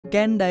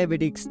Can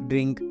diabetics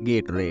drink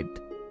Gatorade?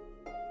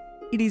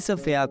 It is a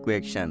fair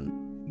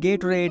question.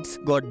 Gatorade's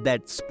got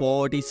that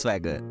sporty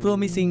swagger,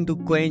 promising to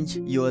quench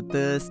your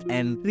thirst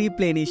and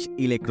replenish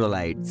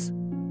electrolytes.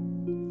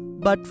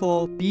 But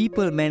for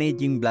people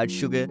managing blood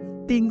sugar,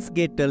 things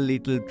get a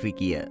little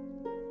trickier.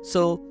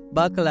 So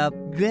buckle up,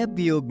 grab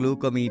your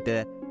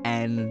glucometer,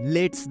 and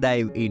let's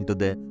dive into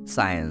the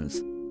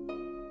science.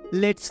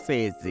 Let's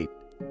face it,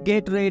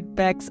 Gatorade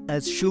packs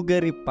a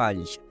sugary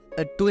punch.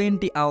 A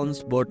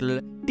 20-ounce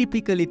bottle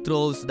typically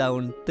throws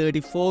down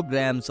 34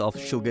 grams of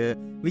sugar,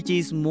 which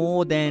is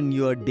more than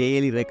your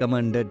daily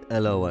recommended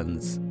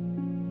allowance.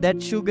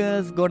 That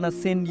sugar's gonna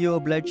send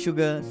your blood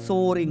sugar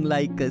soaring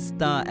like a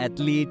star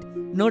athlete,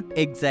 not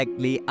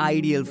exactly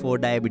ideal for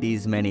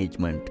diabetes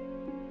management.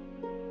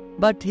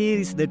 But here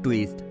is the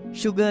twist.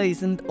 Sugar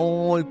isn't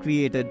all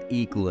created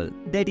equal.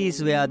 That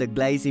is where the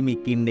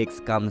glycemic index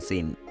comes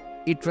in.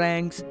 It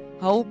ranks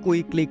how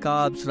quickly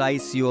carbs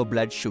rise your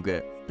blood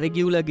sugar.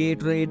 Regular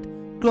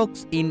Gatorade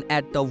clocks in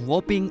at a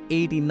whopping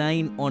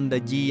 89 on the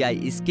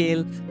GI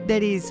scale,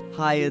 that is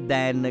higher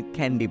than a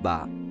candy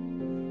bar.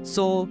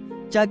 So,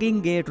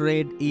 chugging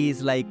Gatorade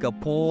is like a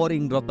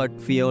pouring rocket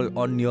fuel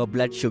on your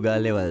blood sugar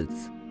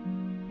levels.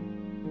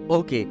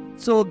 Okay,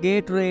 so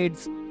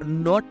Gatorade's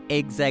not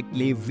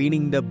exactly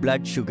winning the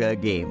blood sugar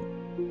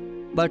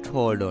game. But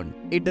hold on,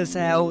 it does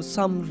have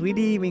some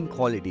redeeming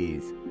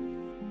qualities.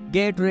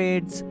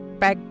 Gatorade's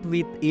packed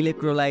with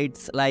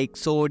electrolytes like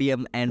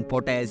sodium and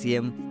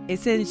potassium,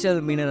 essential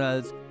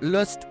minerals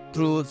lost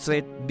through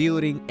sweat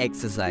during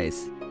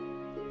exercise.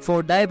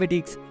 For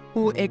diabetics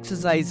who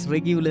exercise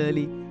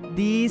regularly,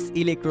 these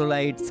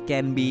electrolytes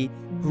can be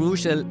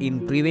crucial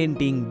in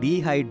preventing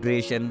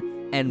dehydration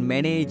and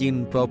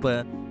managing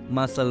proper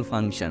muscle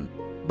function.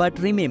 But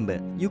remember,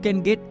 you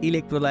can get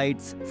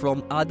electrolytes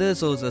from other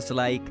sources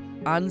like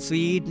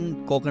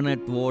unsweetened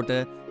coconut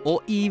water or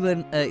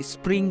even a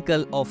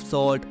sprinkle of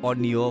salt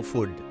on your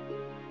food.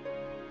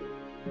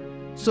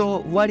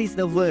 So what is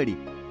the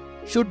verdict?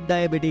 Should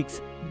diabetics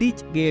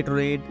ditch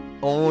Gatorade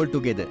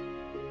altogether?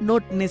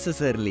 Not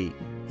necessarily.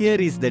 Here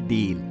is the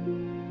deal.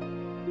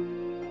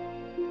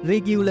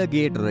 Regular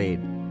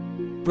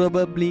Gatorade,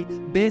 probably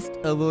best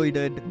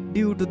avoided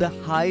due to the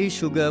high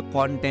sugar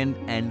content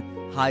and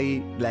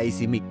high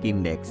glycemic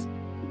index.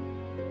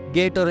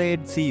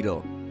 Gatorade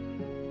Zero.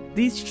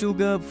 This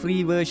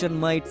sugar-free version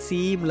might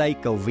seem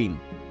like a win,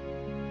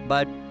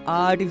 but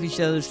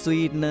artificial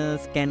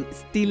sweeteners can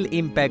still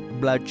impact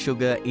blood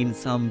sugar in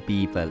some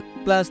people.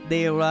 Plus,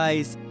 they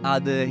raise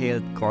other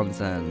health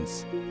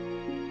concerns.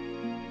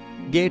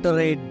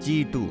 Gatorade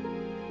G2.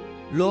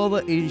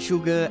 Lower in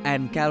sugar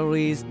and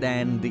calories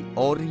than the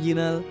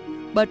original,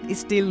 but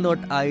still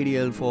not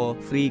ideal for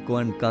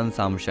frequent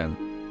consumption.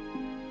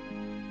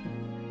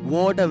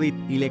 Water with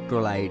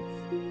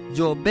electrolytes.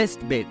 Your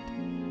best bet.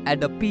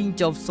 Add a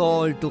pinch of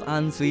salt to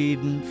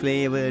unsweetened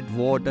flavored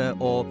water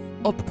or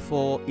opt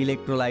for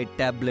electrolyte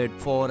tablet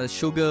for a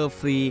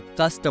sugar-free,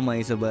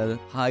 customizable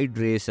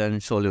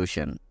hydration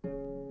solution.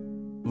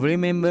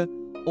 Remember,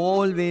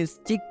 always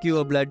check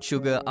your blood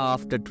sugar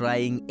after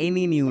trying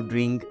any new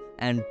drink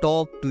and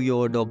talk to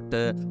your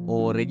doctor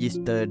or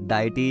registered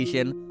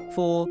dietitian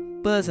for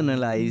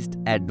personalized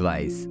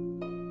advice.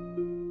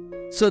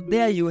 So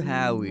there you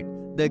have it,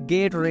 the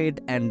Gatorade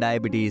and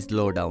diabetes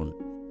lowdown.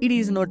 It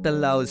is not a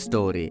love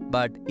story,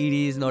 but it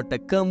is not a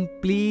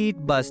complete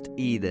bust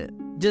either.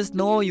 Just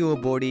know your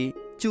body,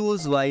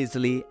 choose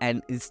wisely,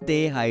 and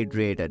stay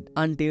hydrated.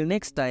 Until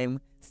next time,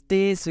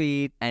 stay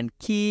sweet and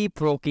keep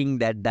rocking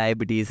that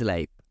diabetes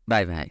life.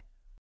 Bye bye.